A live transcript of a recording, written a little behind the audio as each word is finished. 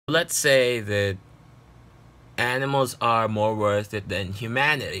Let's say that animals are more worth it than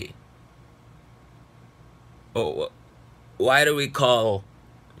humanity. Oh, why do we call,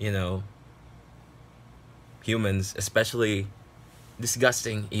 humans, especially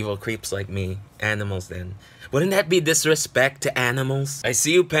disgusting, evil creeps like me, animals then? Wouldn't that be disrespect to animals? I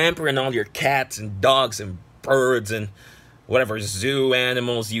see you pampering all your cats and dogs and birds and whatever zoo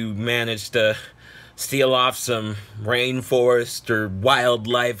animals you managed to steal off some rainforest or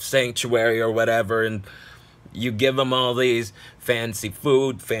wildlife sanctuary or whatever, and you give them all these fancy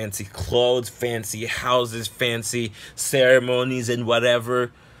food, fancy clothes, fancy houses, fancy ceremonies and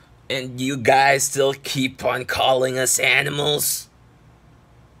whatever, and you guys still keep on calling us animals?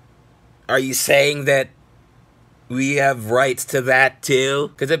 Are you saying that we have rights to that too?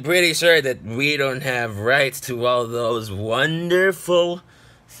 Because I'm pretty sure that we don't have rights to all those wonderful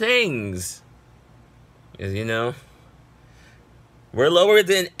things. Because, we're lower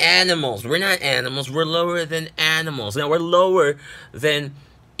than animals. We're not animals. We're lower than animals. Now, we're lower than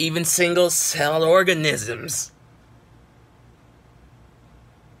even single-celled organisms.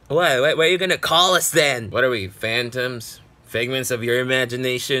 What are you gonna call us then? What are we, phantoms? Figments of your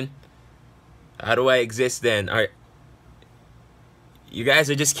imagination? How do I exist then? You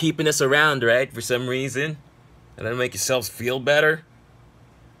guys are just keeping us around, right? For some reason? And then make yourselves feel better?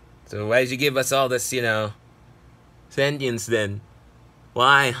 So why did you give us all this, sentience then?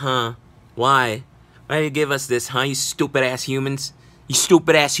 Why, huh? Why? Why do you give us this, huh, you stupid-ass humans? You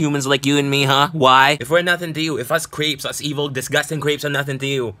stupid-ass humans like you and me, huh? Why? If we're nothing to you, if us creeps, us evil, disgusting creeps are nothing to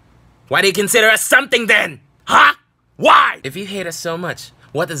you, why do you consider us something then? Huh? Why? If you hate us so much,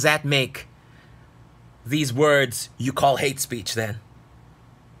 what does that make these words you call hate speech then?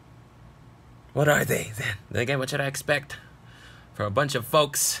 What are they then? Then again, what should I expect for a bunch of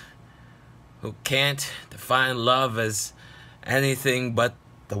folks who can't define love as anything but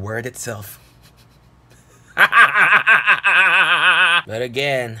the word itself? But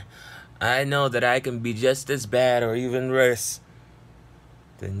again, I know that I can be just as bad or even worse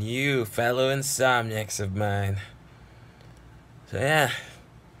than you fellow insomniacs of mine. So yeah,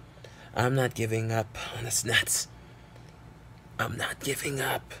 I'm not giving up on us nuts. I'm not giving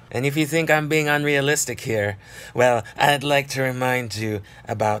up. And if you think I'm being unrealistic here, well, I'd like to remind you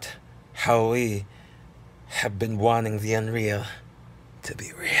about how we have been wanting the unreal to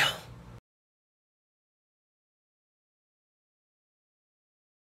be real.